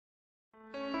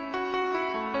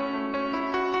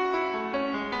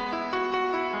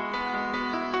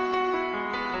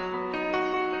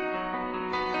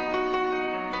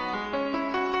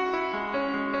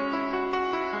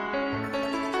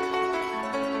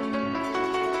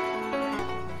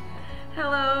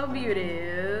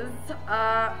Beauties.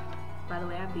 By the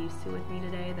way, I have these two with me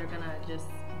today. They're gonna just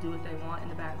do what they want in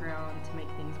the background to make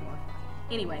things more fun.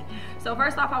 Anyway, so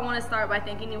first off, I want to start by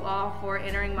thanking you all for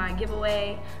entering my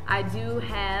giveaway. I do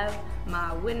have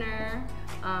my winner.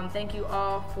 Thank you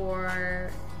all for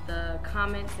the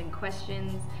comments and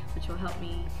questions, which will help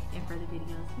me in further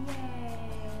videos. Yay!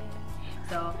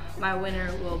 So my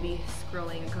winner will be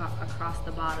scrolling across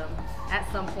the bottom at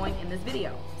some point in this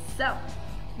video. So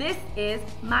this is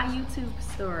my YouTube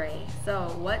story.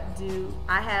 So what do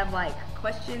I have, like,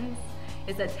 questions?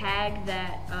 It's a tag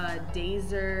that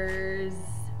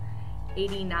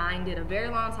Dazers89 did a very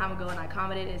long time ago, and I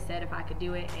commented and said if I could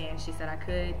do it, and she said I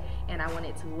could, and I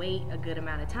wanted to wait a good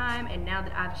amount of time. And now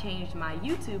that I've changed my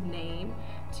YouTube name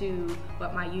to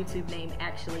what my YouTube name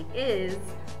actually is,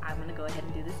 I'm gonna go ahead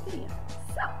and do this video.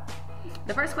 So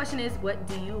the first question is, what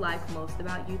do you like most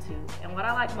about YouTube? And what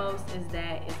I like most is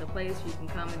that it's a place where you can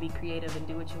come and be creative and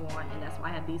do what you want, and that's why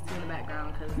I have these two in the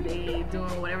background, because they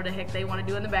doing whatever the heck they want to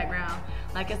do in the background.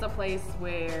 Like, it's a place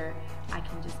where I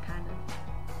can just kind of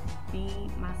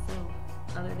be myself,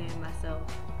 other than myself,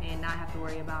 and not have to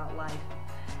worry about life.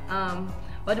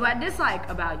 What do I dislike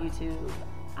about YouTube?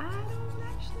 I don't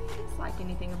actually dislike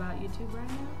anything about YouTube right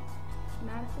now.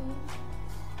 Not a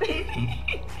thing.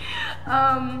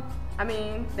 I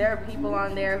mean, there are people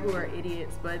on there who are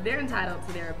idiots, but they're entitled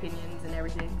to their opinions and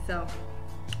everything. So,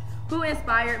 who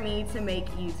inspired me to make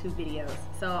YouTube videos?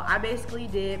 So I basically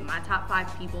did my top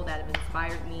 5 people that have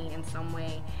inspired me in some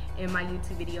way in my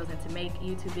YouTube videos and to make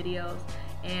YouTube videos.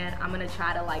 And I'm gonna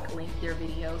try to, like, link their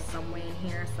videos somewhere in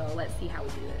here. So let's see how we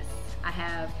do this. I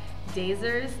have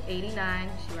Dazers89,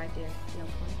 she right there. There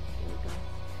we go.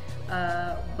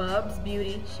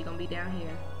 BubzBeauty, she gonna be down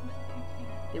here.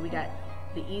 Then we got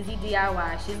the Easy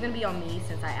DIY. She's gonna be on me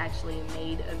since I actually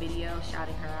made a video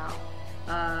shouting her out.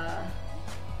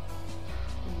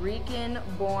 Rican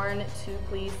Born 2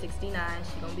 Please 69,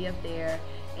 she's gonna be up there,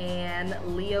 and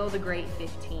Leo the Great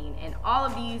 15. And all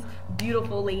of these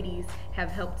beautiful ladies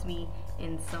have helped me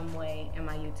in some way in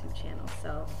my YouTube channel,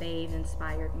 so they've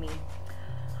inspired me.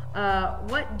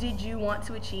 What did you want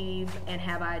to achieve, and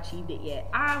have I achieved it yet?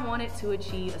 I wanted to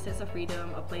achieve a sense of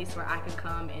freedom, a place where I could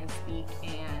come and speak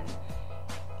and,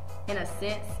 in a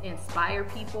sense, inspire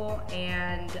people,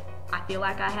 and I feel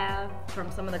like I have. From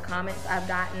some of the comments I've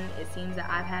gotten, it seems that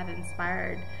I have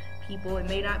inspired people. It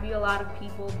may not be a lot of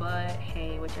people, but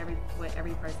hey, with every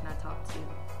person I talk to,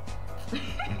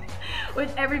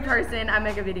 with every person I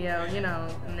make a video, you know,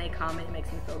 and they comment, it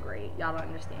makes me feel great. Y'all don't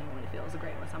understand when it feels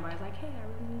great when somebody's like, hey, I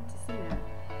really need to see that.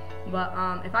 But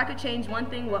if I could change one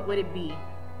thing, what would it be?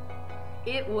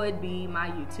 It would be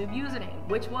my YouTube username,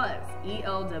 which was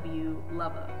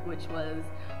ELWLova, which was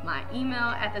my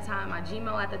email at the time, my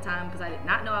Gmail at the time, because I did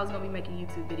not know I was going to be making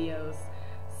YouTube videos.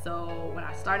 So when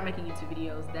I started making YouTube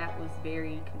videos, that was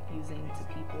very confusing to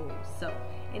people. So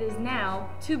it is now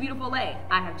Too Beautiful A.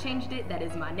 I have changed it. That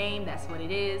is my name. That's what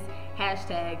it is.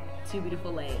 Hashtag Too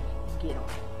Beautiful A. Get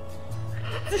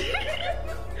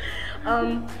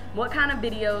on. What kind of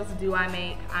videos do I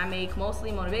make? I make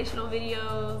mostly motivational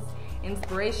videos,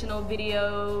 inspirational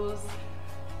videos,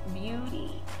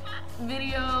 beauty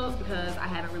videos, because I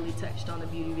haven't really touched on the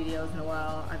beauty videos in a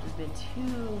while. I've just been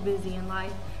too busy in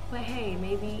life. But hey,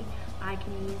 maybe I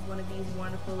can use one of these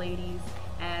wonderful ladies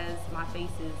as my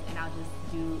faces, and I'll just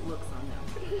do looks on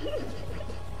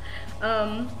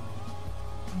them.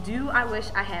 Do I wish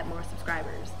I had more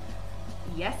subscribers?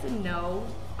 Yes and no.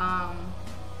 I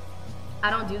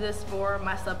don't do this for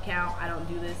my sub count. I don't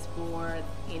do this for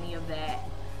any of that.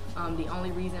 The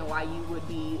only reason why you would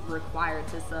be required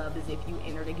to sub is if you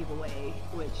entered a giveaway,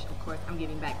 which of course I'm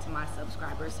giving back to my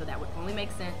subscribers, so that would only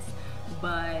make sense.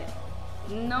 But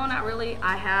no, not really.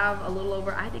 I have a little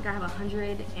over, I think I have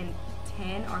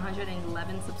 110 or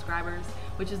 111 subscribers,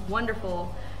 which is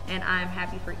wonderful, and I'm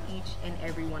happy for each and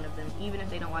every one of them, even if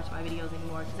they don't watch my videos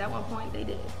anymore, because at one point they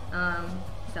did.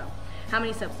 So how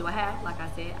many subs do I have? Like I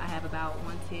said, I have about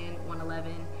 110,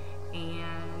 111,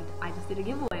 and I just did a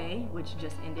giveaway, which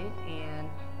just ended, and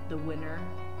the winner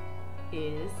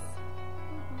is,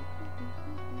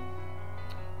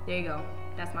 there you go.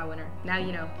 That's my winner. Now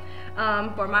you know.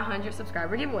 For my 100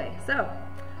 subscriber giveaway. So,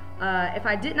 if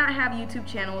I did not have YouTube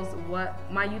channels, what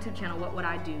would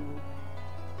I do?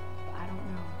 I don't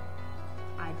know.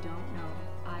 I don't know.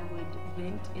 I would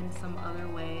vent in some other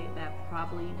way that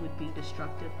probably would be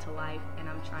destructive to life, and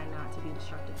I'm trying not to be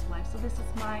destructive to life. So this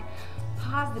is my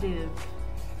positive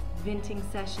venting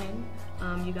session.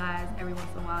 You guys, every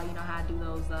once in a while, you know how I do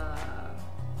those,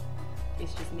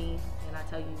 it's just me, and I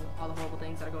tell you all the horrible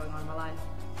things that are going on in my life,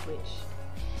 which is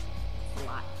a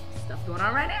lot of stuff going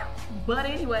on right now. But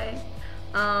anyway,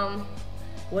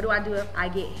 What do I do if I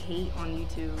get hate on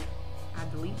YouTube? I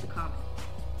delete the comment.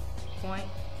 Point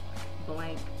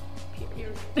blank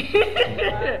period.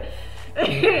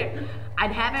 I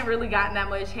haven't really gotten that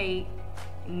much hate.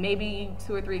 Maybe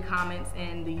 2 or 3 comments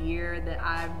in the year that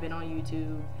I've been on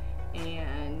YouTube,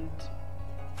 and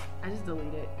I just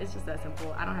delete it. It's just that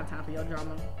simple. I don't have time for your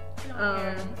drama.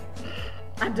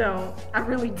 I don't. I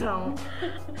really don't.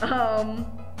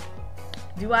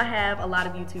 Do I have a lot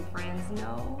of YouTube friends?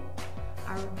 No.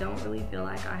 I don't really feel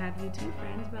like I have YouTube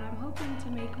friends, but I'm hoping to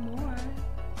make more.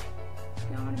 If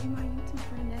y'all want to be my YouTube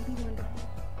friend, that'd be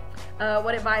wonderful.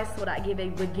 What advice would I give a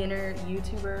beginner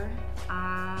YouTuber?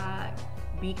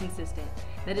 Be consistent.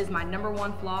 That is my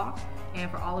 #1 flaw. And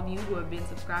for all of you who have been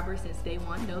subscribers since day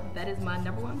one, know that is my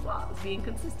 #1 flaw, is being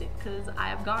consistent. Because I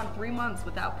have gone 3 months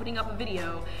without putting up a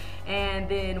video and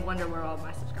then wonder where all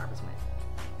my subscribers went.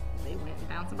 They went and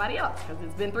found somebody else because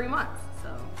it's been 3 months.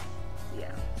 So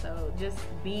yeah, so just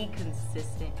be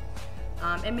consistent.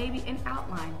 And maybe an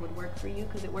outline would work for you,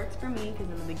 because it works for me, because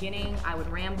in the beginning I would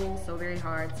ramble so very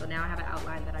hard, so now I have an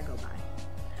outline that I go by.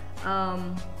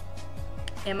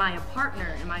 Am I a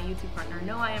partner? Am I a YouTube partner?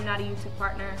 No, I am not a YouTube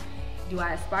partner. Do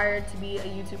I aspire to be a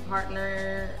YouTube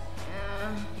partner?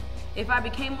 If I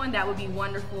became one, that would be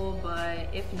wonderful, but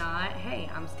if not, hey,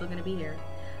 I'm still gonna be here.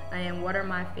 And what are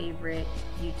my favorite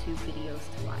YouTube videos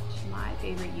to watch? My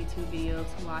favorite YouTube videos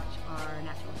to watch are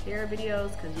natural hair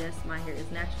videos, because yes, my hair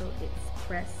is natural. It's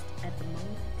pressed at the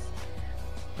moment,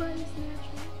 but it's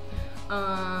natural.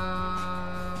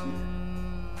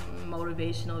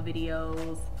 Motivational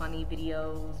videos, funny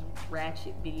videos,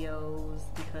 ratchet videos,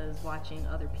 because watching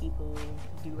other people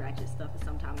do ratchet stuff is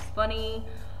sometimes funny.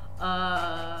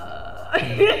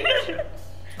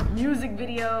 Music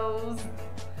videos,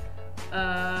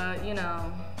 you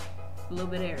know, a little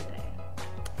bit of everything.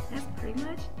 That's pretty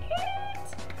much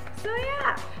it. So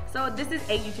yeah, so this is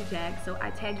a YouTube tag, so I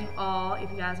tag you all. If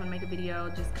you guys want to make a video,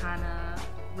 just kind of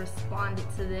respond it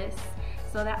to this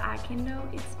so that I can know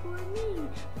it's for me.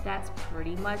 But that's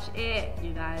pretty much it.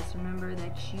 You guys remember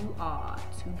that you are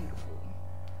too beautiful.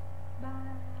 Bye.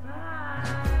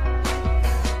 Bye.